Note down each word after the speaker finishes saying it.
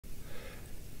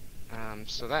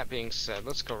So that being said,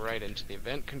 let's go right into the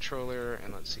event controller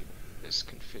and let's see what is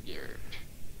configured.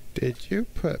 Did you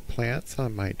put plants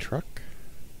on my truck?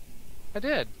 I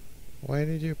did. Why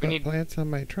did you put plants on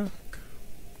my truck?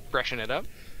 Freshen it up. A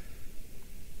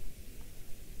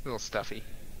little stuffy.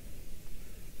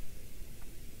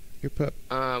 You put...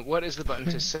 what is the button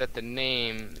to set the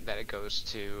name that it goes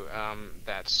to?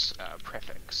 That's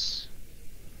prefix.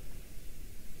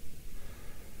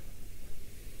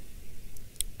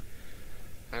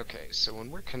 Okay, so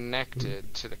when we're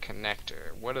connected to the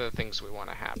connector, what are the things we want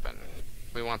to happen?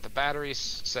 We want the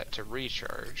batteries set to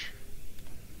recharge.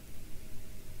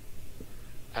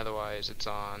 Otherwise, it's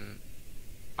on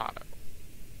auto.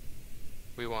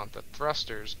 We want the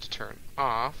thrusters to turn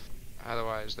off.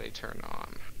 Otherwise, they turn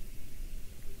on.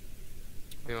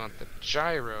 We want the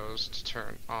gyros to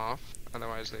turn off.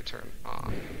 Otherwise, they turn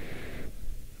on.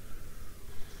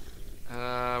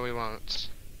 We want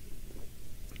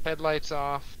headlights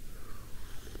off.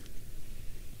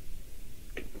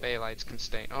 Bay lights can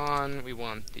stay on. We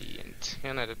want the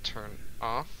antenna to turn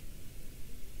off.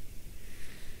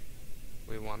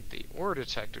 We want the ore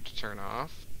detector to turn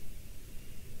off.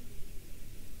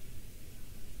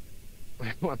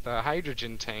 We want the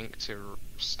hydrogen tank to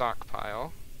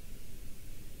stockpile.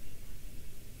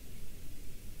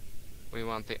 We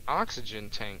want the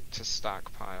oxygen tank to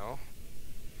stockpile.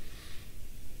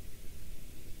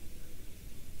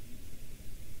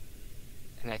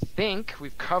 And I think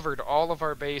we've covered all of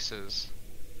our bases.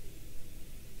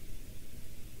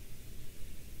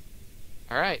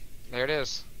 Alright, there it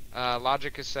is.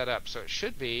 Logic is set up, so it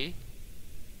should be.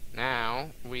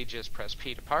 Now, we just press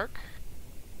P to park.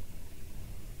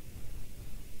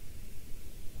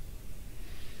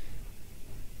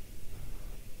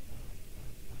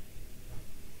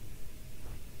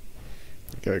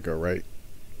 Gotta go right.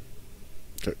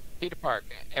 Okay. P to park.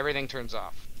 Everything turns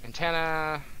off.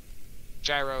 Antenna,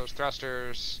 gyros,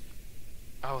 thrusters.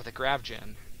 Oh, the grav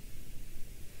gen.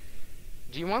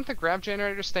 Do you want the grav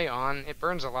generator to stay on? It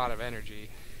burns a lot of energy.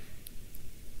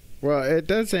 Well, it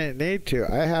doesn't need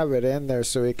to. I have it in there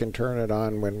so we can turn it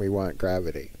on when we want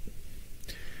gravity.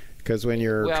 Because when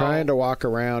you're trying to walk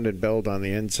around and build on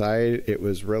the inside, it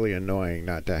was really annoying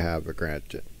not to have a grav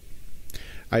gen.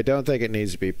 I don't think it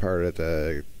needs to be part of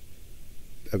the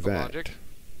event. Logic?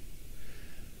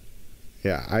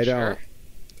 Yeah, I don't.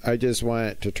 I just want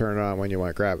it to turn on when you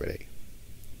want gravity.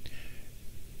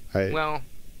 Well,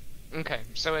 okay,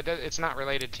 so it's not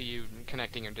related to you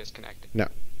connecting or disconnecting. No.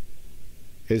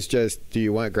 It's just, do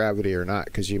you want gravity or not?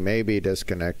 Because you may be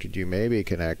disconnected, you may be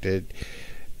connected.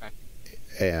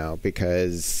 Okay. You know,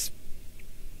 because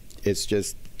it's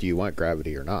just, do you want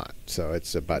gravity or not? So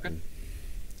it's a button.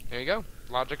 Okay. There you go.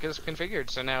 Logic is configured.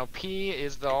 So now P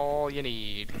is all you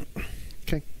need.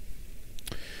 Okay.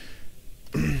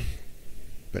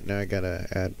 But now I gotta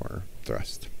add more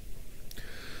thrust.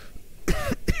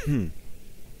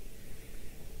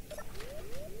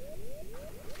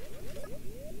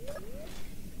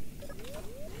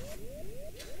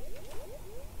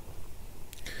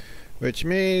 Which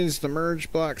means the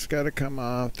merge block's gotta come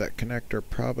off. That connector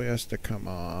probably has to come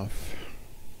off.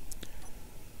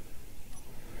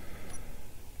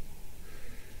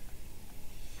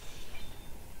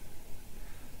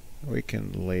 We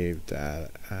can leave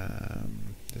that.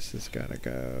 This is gotta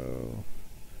go.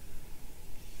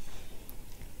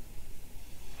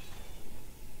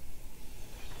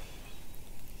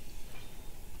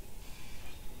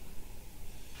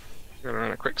 Gonna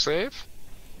run a quick save.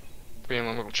 Feeling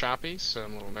a little choppy, so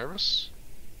I'm a little nervous.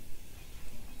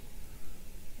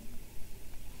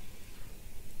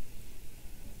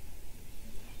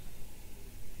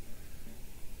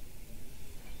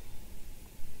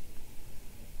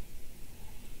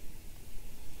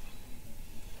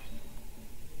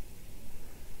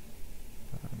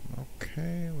 I'm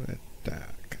okay with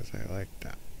that because I like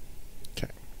that. Okay.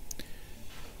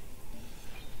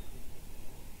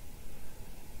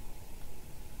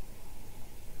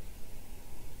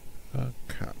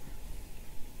 Okay.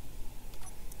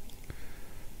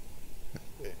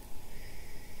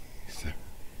 So.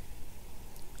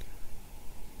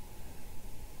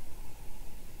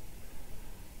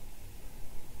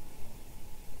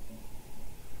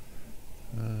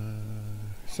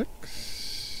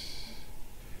 Six.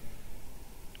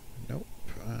 Nope.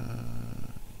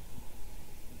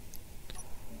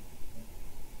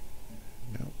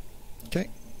 Nope. Okay.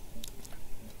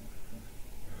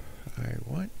 I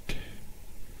want.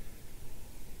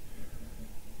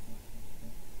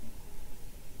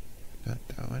 Not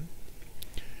that one.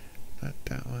 Not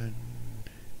that one.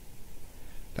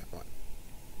 That one.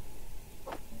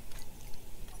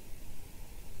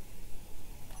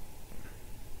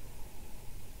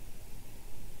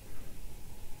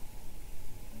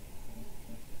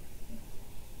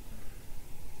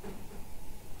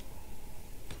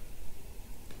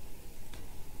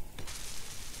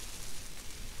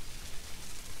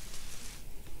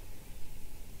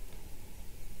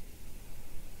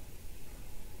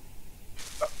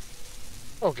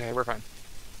 Okay, we're fine.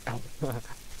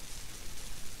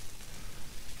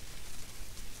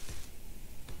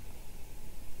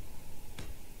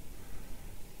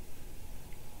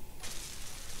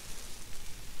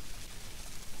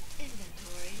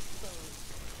 Inventory full.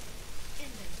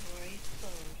 Inventory full.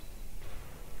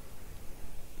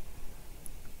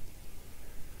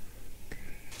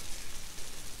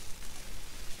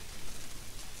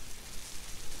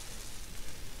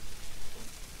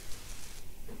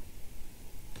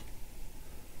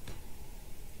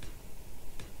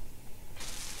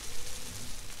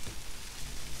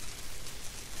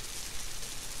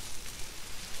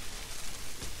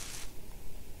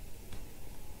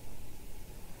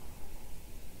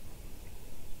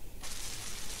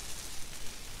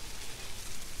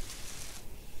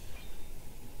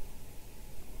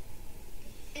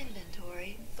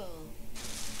 Inventory full.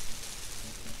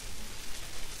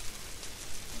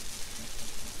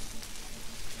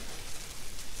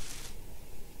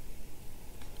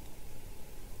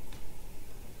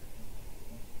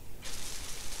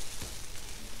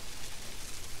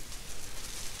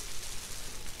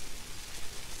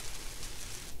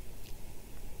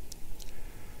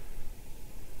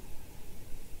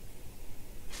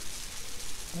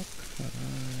 Okay,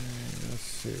 let's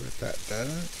see what that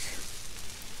does.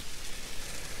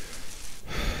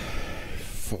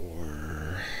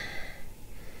 4,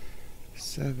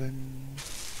 7.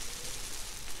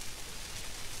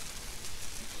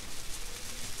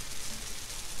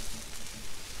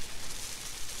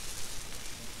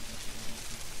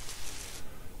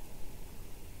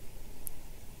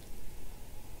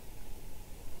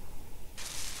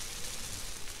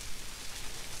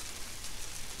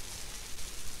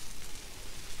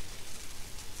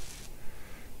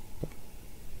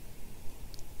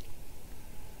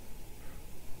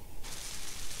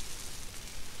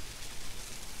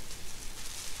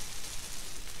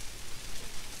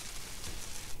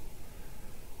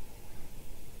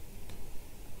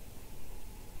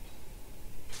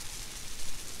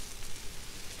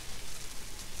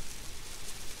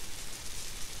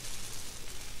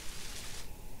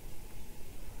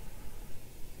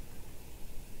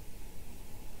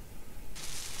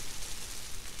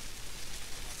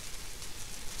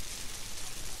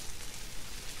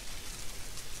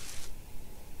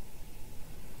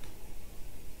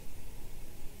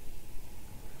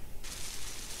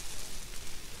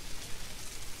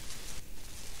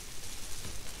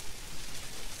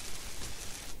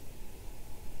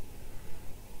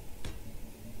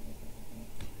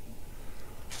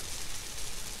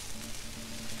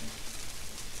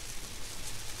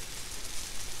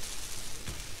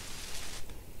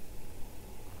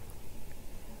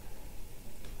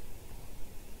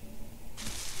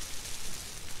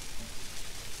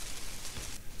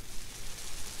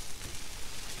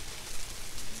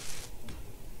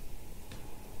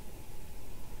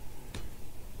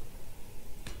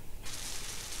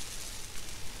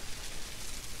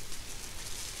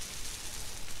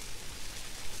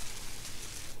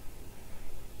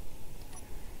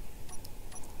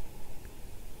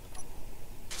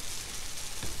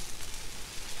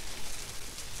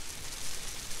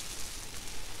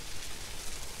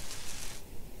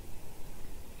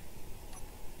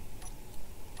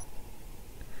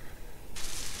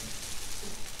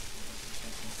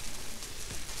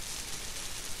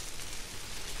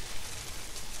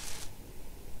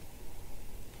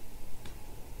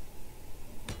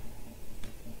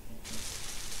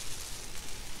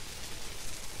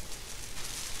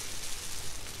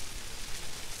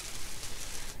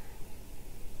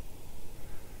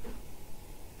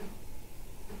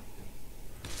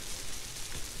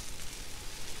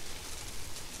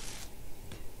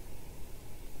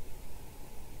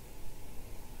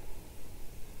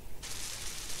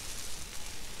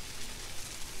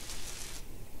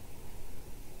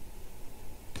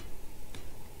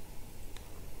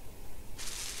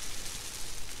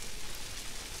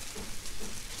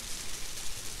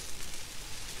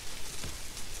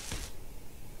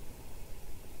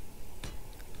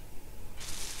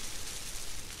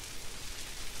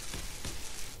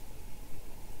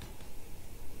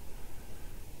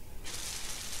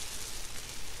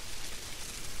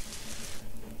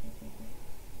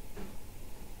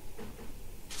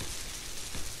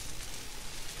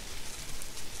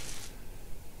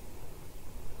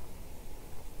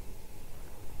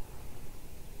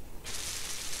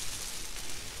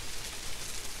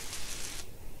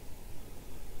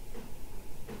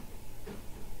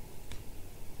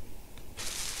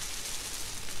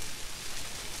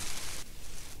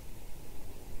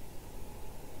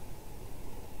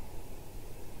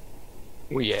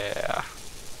 Oh, yeah.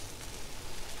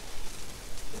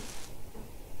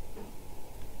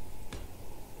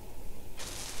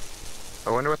 I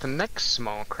wonder what the next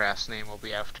small craft's name will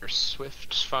be after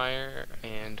Swiftfire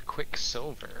and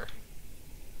Quicksilver.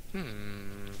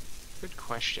 Good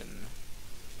question.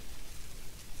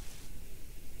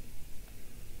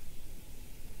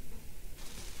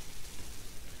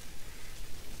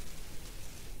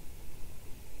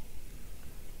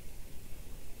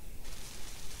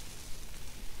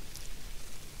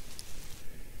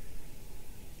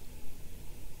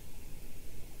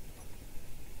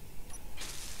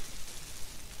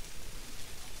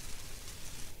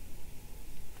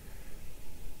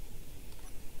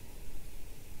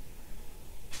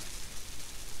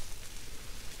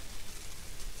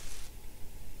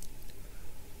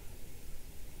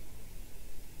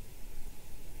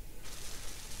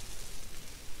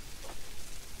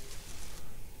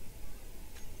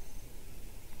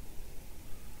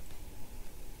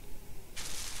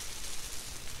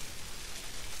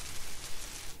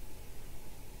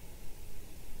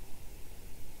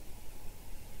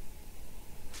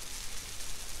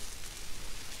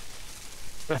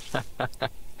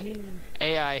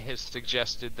 AI has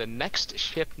suggested the next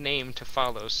ship name to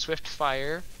follow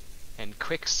Swiftfire and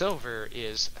Quicksilver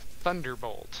is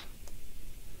Thunderbolt,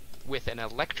 with an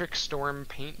electric storm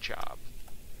paint job.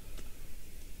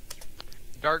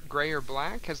 Dark gray or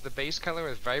black has the base color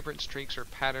with vibrant streaks or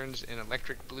patterns in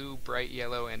electric blue, bright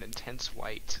yellow, and intense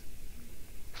white.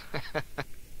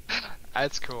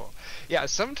 That's cool. Yeah,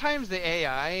 sometimes the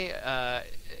AI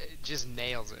just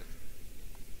nails it.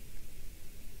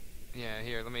 Yeah,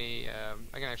 here, let me,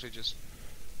 I can actually just,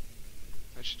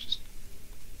 I should just,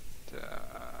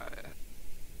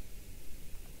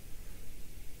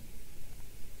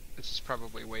 this is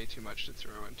probably way too much to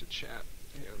throw into chat.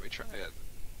 Here, let me try it.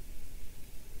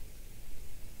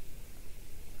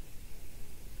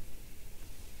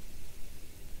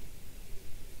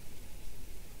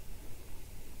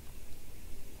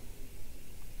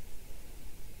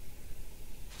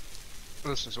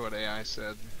 This is what AI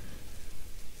said.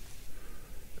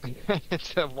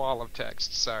 It's a wall of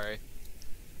text, sorry.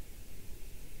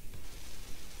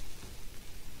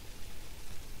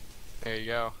 There you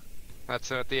go.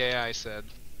 That's what the AI said.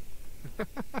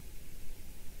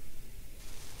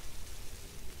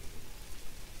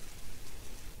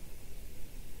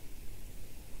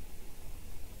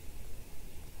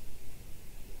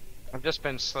 I've just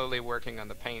been slowly working on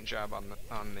the paint job on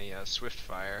the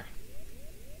Swiftfire.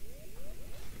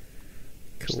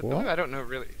 Cool. I don't know,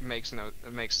 really makes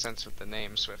sense with the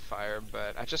name Swiftfire,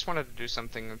 but I just wanted to do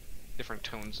something different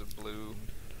tones of blue,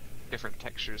 different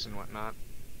textures and whatnot.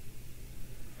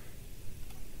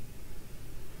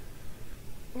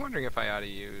 I'm wondering if I ought to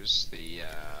use the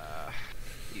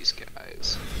these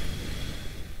guys.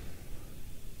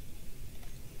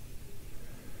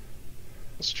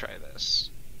 Let's try this.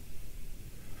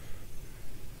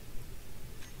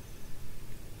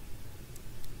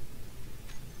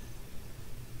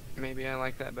 Maybe I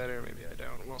like that better, maybe I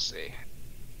don't. We'll see.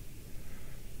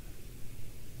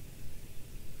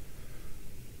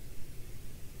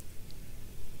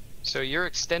 So you're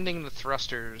extending the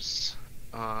thrusters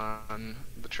on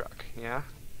the truck, yeah?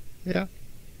 Yeah.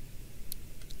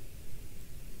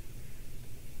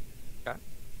 Okay.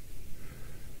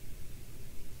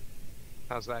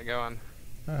 How's that going?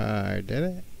 I did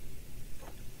it.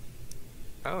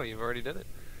 Oh, you've already did it.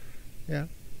 Yeah.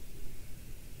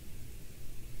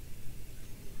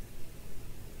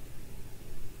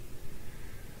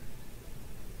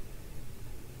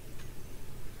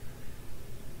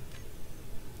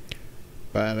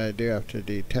 But I do have to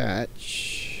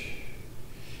detach.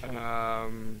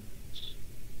 Well,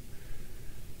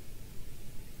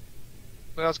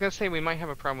 I was gonna say we might have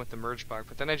a problem with the merge block,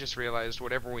 but then I just realized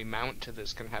whatever we mount to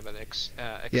this can have an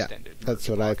extended. Yeah, that's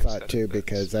what I thought too,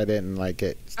 because I didn't like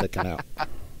it sticking out.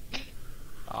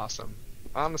 Awesome.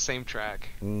 On the same track.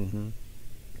 Mm-hmm.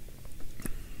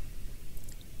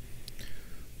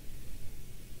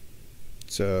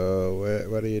 So,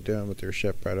 what are you doing with your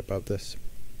ship right above this?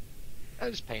 I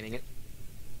was painting it.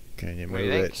 Can you What do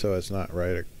move you it think? so it's not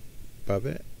right above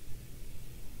it?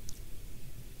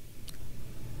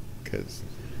 Because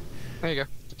There you go.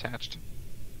 Attached.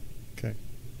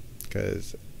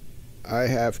 because I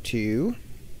have to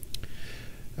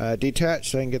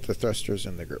detach so I can get the thrusters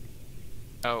in the group.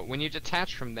 Oh, when you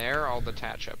detach from there, I'll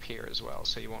detach up here as well,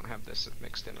 so you won't have this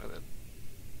mixed in with it.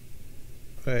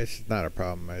 Well, it's not a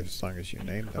problem as long as you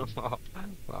name them.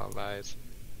 Well, nice.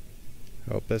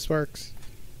 Hope this works.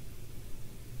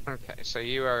 Okay, so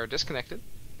you are disconnected,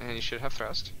 and you should have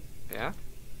thrust. Yeah?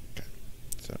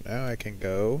 So now I can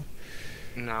go.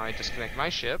 Now I disconnect my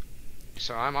ship,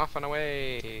 so I'm off and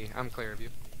away. I'm clear of you.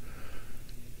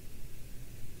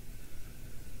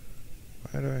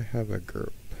 Why do I have a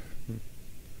group?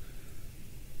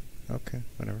 Okay,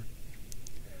 whatever.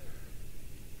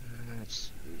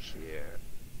 Let's see here.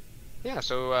 Yeah,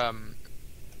 so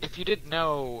if you didn't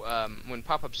know, when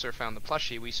Pop-Up Sir found the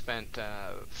plushie, we spent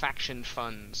faction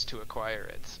funds to acquire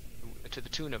it, to the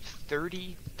tune of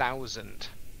 30,000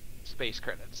 space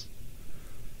credits.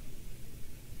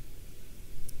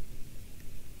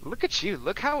 Look at you.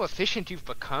 Look how efficient you've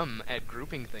become at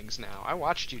grouping things now. I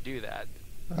watched you do that.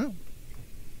 Oh.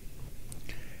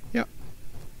 Yep.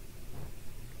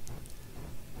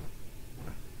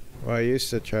 Well, I used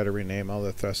to try to rename all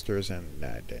the thrusters, and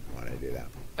I didn't want to do that.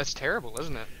 That's terrible,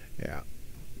 isn't it? Yeah.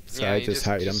 So Yeah, I you just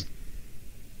hide them.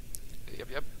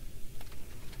 Yep.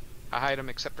 I hide them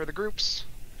except for the groups.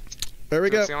 There we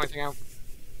go. That's the only thing I...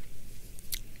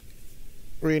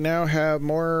 We now have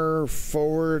more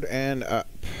forward and up.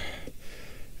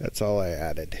 That's all I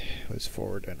added, was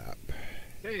forward and up.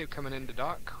 Yeah, you're coming into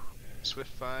dock.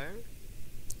 Swiftfire.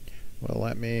 Well,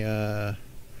 let me,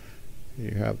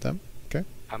 you have them. Okay.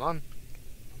 I'm on.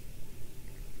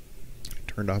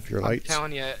 Turned off your I'm lights.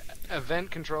 telling you, event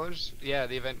controllers. Yeah,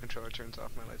 the event controller turns off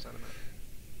my lights on a minute.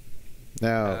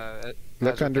 Now,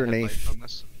 look underneath.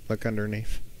 Look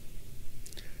underneath.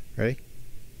 Ready?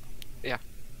 Yeah.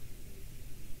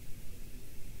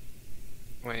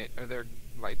 Wait, are there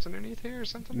lights underneath here or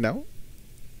something? No.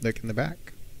 Look in the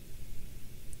back.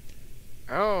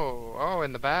 Oh,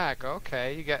 in the back.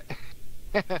 Okay, you got...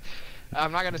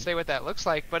 I'm not going to say what that looks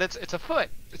like, but it's a foot.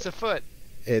 It's a foot.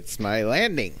 It's my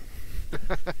landing.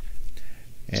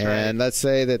 And right. let's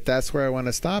say that that's where I want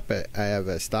to stop it. I have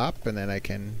a stop, and then I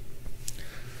can...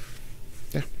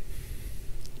 Yeah.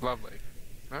 Lovely.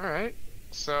 All right.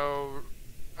 So,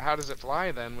 how does it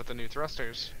fly then with the new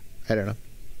thrusters? I don't know.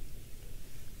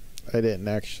 I didn't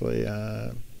actually...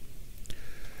 You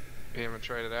haven't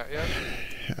tried it out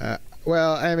yet?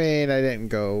 Well, I mean, I didn't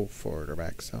go forward or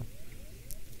back, so...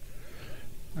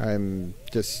 I'm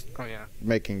just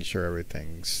making sure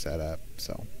everything's set up,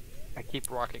 so... I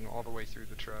keep rocking all the way through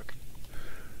the truck.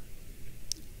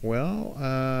 Well,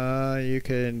 you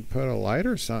can put a light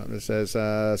or something that says,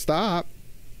 stop.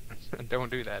 Don't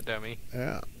do that, dummy.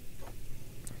 Yeah.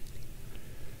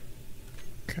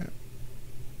 Okay.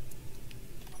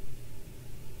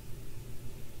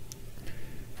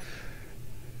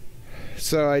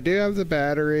 So I do have the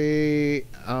battery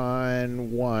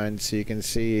on 1, so you can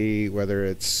see whether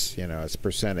it's, it's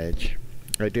percentage.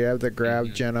 I do have the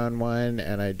grav gen on 1,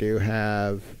 and I do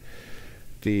have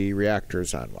the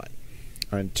reactors on 1.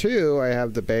 On 2, I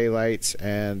have the bay lights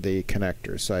and the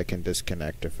connectors, so I can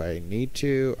disconnect if I need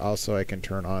to. Also, I can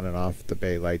turn on and off the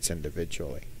bay lights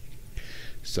individually.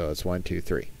 So it's 1, 2,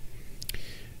 3.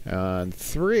 On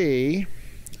 3,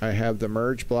 I have the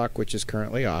merge block, which is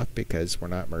currently off because we're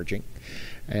not merging.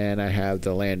 And I have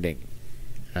the landing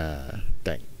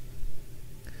thing.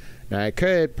 Now, I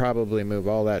could probably move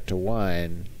all that to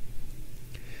 1,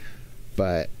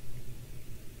 but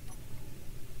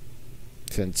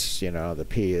since, the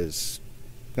P is...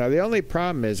 Now, the only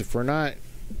problem is if we're not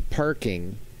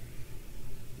parking...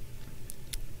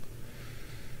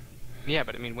 Yeah,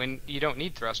 but I mean, when you don't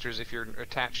need thrusters if you're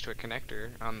attached to a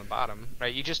connector on the bottom,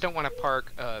 right? You just don't want to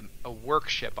park a work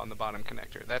ship on the bottom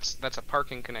connector. That's a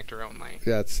parking connector only.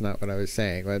 That's not what I was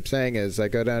saying. What I'm saying is I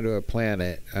go down to a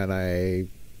planet and I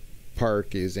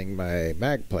park using my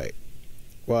mag plate.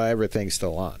 Well, everything's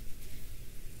still on.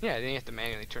 Yeah, then you have to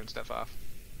manually turn stuff off.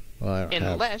 Well, I don't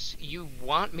Unless you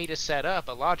want me to set up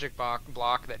a logic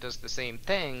block that does the same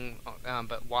thing,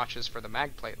 but watches for the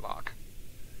mag plate lock.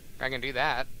 I can do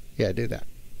that. Yeah, do that.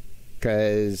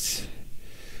 Because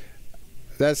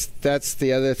that's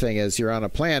the other thing is you're on a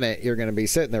planet, you're going to be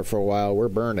sitting there for a while, we're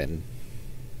burning.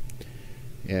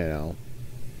 Okay.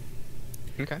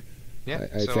 Yeah,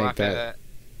 I think that...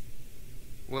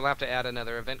 We'll have to add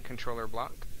another event controller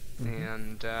block.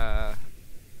 And,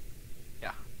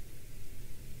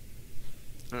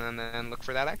 and then look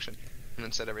for that action. And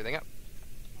then set everything up.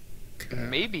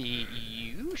 Maybe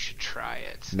you should try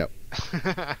it. No.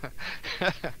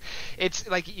 It's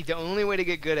like the only way to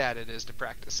get good at it is to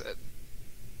practice it.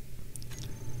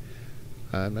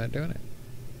 I'm not doing it.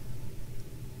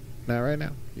 Not right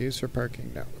now. Use for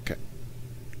parking? No. Okay.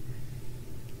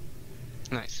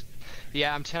 Nice.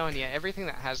 Yeah, I'm telling you, everything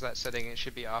that has that setting, it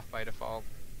should be off by default.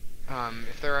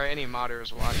 If there are any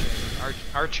modders watching,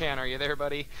 Archan, are you there,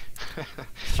 buddy?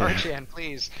 Archan,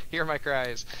 please, hear my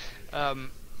cries.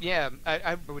 Yeah,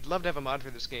 I would love to have a mod for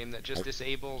this game that just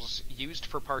disables used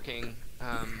for parking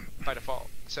by default.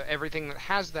 So everything that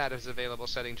has that as available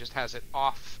setting just has it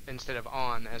off instead of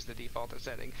on as the default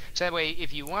setting. So that way,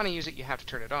 if you want to use it, you have to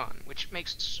turn it on, which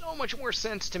makes so much more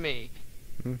sense to me.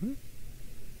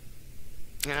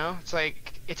 You know, it's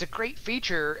like, it's a great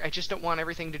feature, I just don't want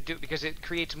everything to do, because it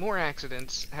creates more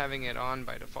accidents having it on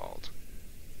by default.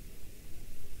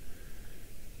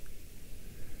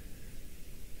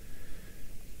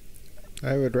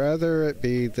 I would rather it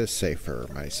be the safer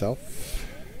myself.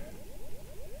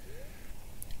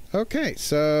 Okay,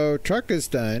 so truck is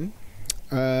done.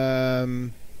 It's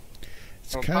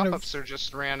Well, kind Pop-Up Sir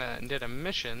just ran and did a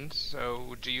mission,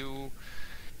 so do you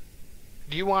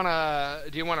wanna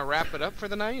wrap it up for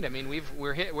the night? I mean,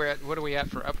 we're at, what are we at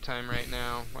for uptime right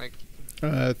now? Like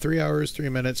 3 hours, 3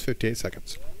 minutes, 58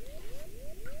 seconds.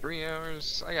 3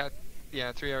 hours. I got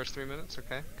 3 hours, 3 minutes.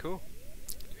 Okay, cool.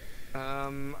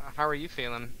 How are you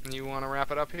feeling? You want to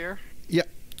wrap it up here? Yeah.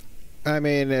 I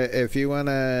mean, if you want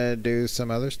to do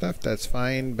some other stuff, that's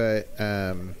fine, but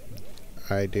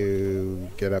I do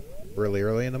get up really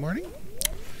early in the morning,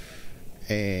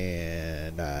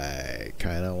 and I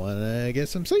kind of want to get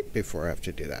some sleep before I have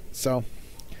to do that. So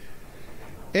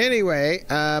anyway,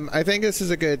 I think this is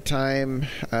a good time.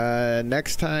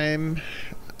 Next time,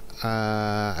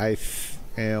 why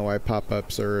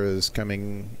Pop-Up Sir is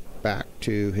coming back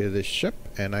to his ship,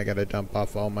 and I got to dump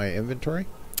off all my inventory.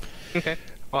 Okay.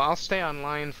 Well, I'll stay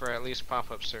online for at least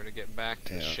Pop-Up Sir to get back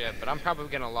to the ship, but I'm probably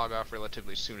going to log off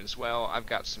relatively soon as well. I've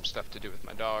got some stuff to do with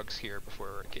my dogs here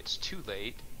before it gets too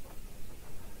late.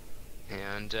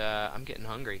 And I'm getting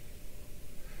hungry.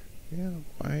 Yeah,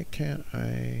 why can't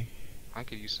I... I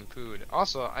could use some food.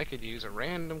 Also, I could use a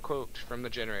random quote from the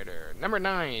generator. Number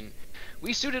 9.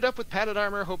 We suited up with padded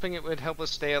armor, hoping it would help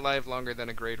us stay alive longer than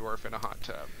a Grey Dwarf in a hot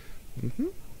tub. Mm-hmm.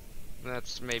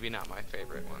 That's maybe not my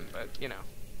favorite one, but, you know.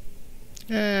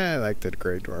 Yeah, I like the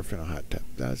Grey Dwarf in a hot tub.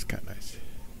 That was kind of nice.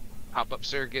 Pop-Up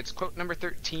Sir gets quote number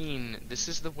 13. This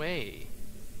is the way.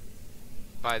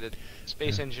 By the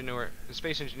Space Engineer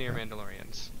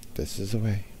Mandalorians. This is the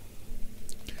way.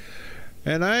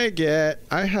 And I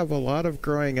have a lot of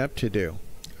growing up to do.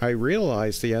 I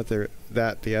realized the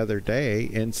other day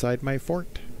inside my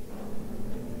fort.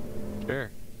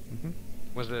 Sure. Mm-hmm.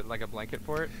 Was it like a blanket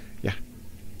fort? Yeah.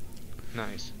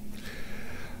 Nice.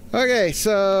 Okay,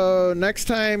 so next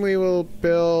time we will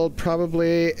build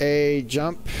probably a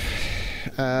jump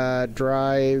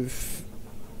drive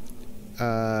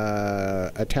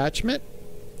attachment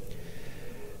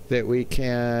that we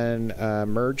can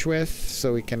merge with,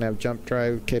 so we can have jump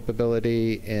drive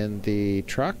capability in the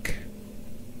truck.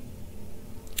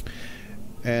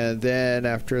 And then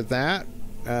after that,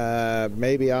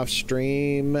 maybe off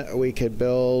stream, we could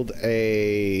build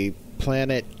a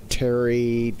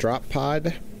planetary drop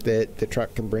pod that the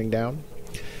truck can bring down.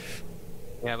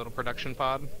 Yeah, a little production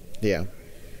pod. Yeah.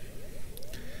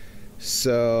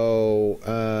 So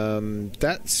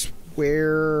that's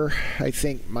where I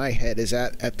think my head is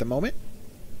at the moment.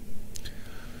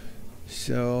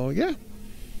 So yeah.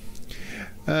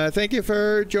 Thank you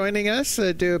for joining us.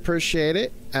 I do appreciate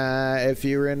it. If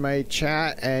you were in my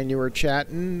chat and you were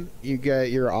chatting,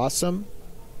 you're awesome.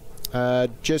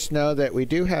 Just know that we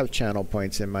do have channel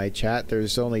points in my chat.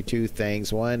 There's only two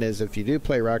things. One is if you do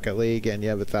play Rocket League and you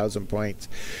have 1,000 points,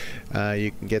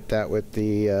 you can get that with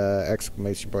the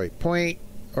exclamation point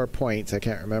or points. I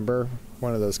can't remember.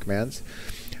 One of those commands.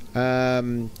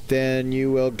 Then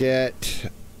you will get...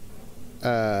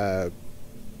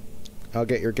 I'll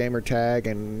get your gamer tag,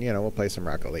 and we'll play some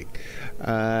Rocket League.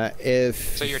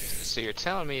 So you're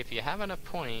telling me if you have enough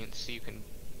points, you can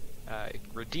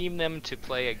redeem them to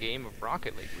play a game of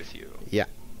Rocket League with you. Yeah,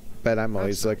 but I'm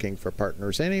always looking for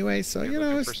partners anyway. So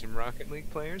looking for some Rocket League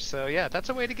players. So yeah, that's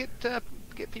a way to get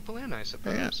people in, I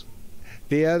suppose. Yeah.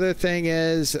 The other thing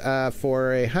is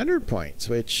for 100 points,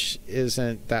 which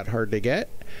isn't that hard to get.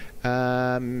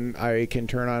 I can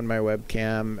turn on my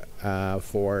webcam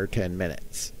for 10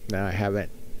 minutes. Now, I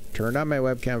haven't turned on my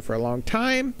webcam for a long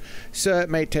time, so it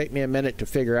may take me a minute to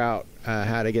figure out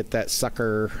how to get that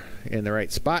sucker in the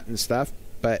right spot and stuff.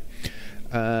 But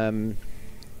I'm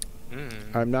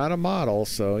not a model,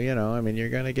 so, you're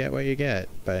going to get what you get.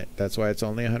 But that's why it's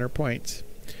only 100 points.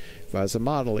 If I was a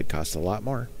model, it costs a lot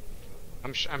more.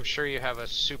 I'm sure you have a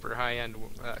super high-end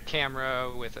camera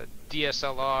with a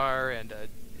DSLR and a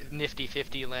nifty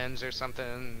 50 lens or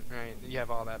something, right? You have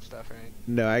all that stuff, right?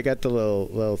 No, I got the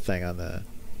little thing on the...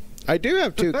 I do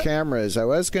have two cameras. I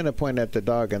was going to point at the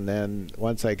dog, and then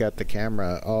once I got the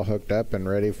camera all hooked up and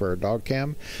ready for a dog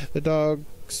cam, the dog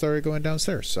started going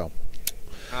downstairs, so...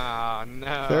 Oh,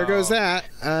 no. There goes that.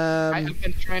 I've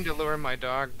been trying to lure my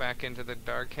dog back into the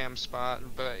dog cam spot,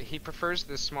 but he prefers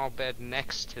the small bed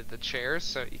next to the chairs,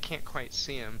 so you can't quite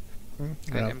see him.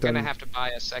 I'm going to have to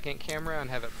buy a second camera and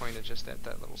have it pointed just at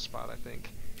that little spot, I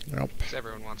think. Nope. Because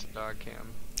everyone wants a dog cam.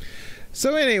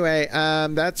 So anyway,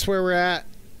 that's where we're at.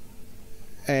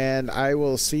 And I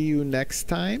will see you next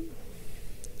time.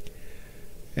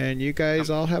 And you guys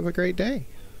all have a great day.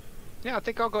 Yeah, I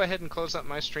think I'll go ahead and close up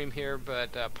my stream here,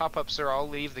 but pop-up, sir, I'll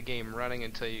leave the game running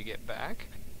until you get back.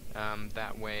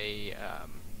 That way,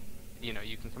 you know,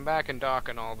 you can come back and dock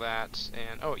and all that.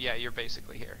 And oh yeah, you're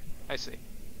basically here. I see.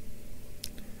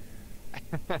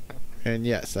 And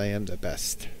yes, I am the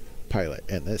best pilot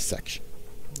in this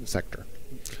sector.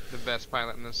 The best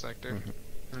pilot in this sector.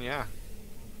 Mm-hmm. Yeah.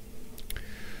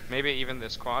 Maybe even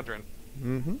this quadrant.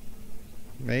 Mm-hmm.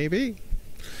 Maybe.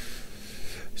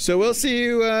 So we'll see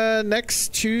you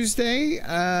next Tuesday.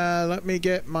 Let me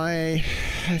get my,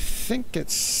 I think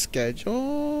it's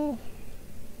schedule.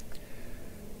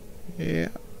 Yeah.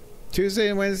 Tuesday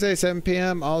and Wednesday, 7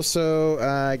 p.m. Also,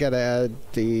 I got to add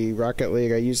the Rocket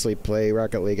League. I usually play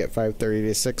Rocket League at 5:30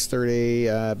 to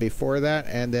 6:30 before that.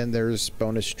 And then there's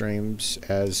bonus streams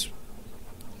as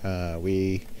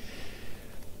we...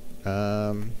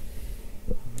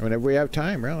 whenever we have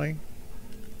time, really.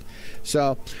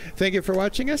 So, thank you for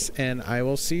watching us, and I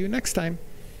will see you next time.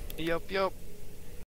 Yup.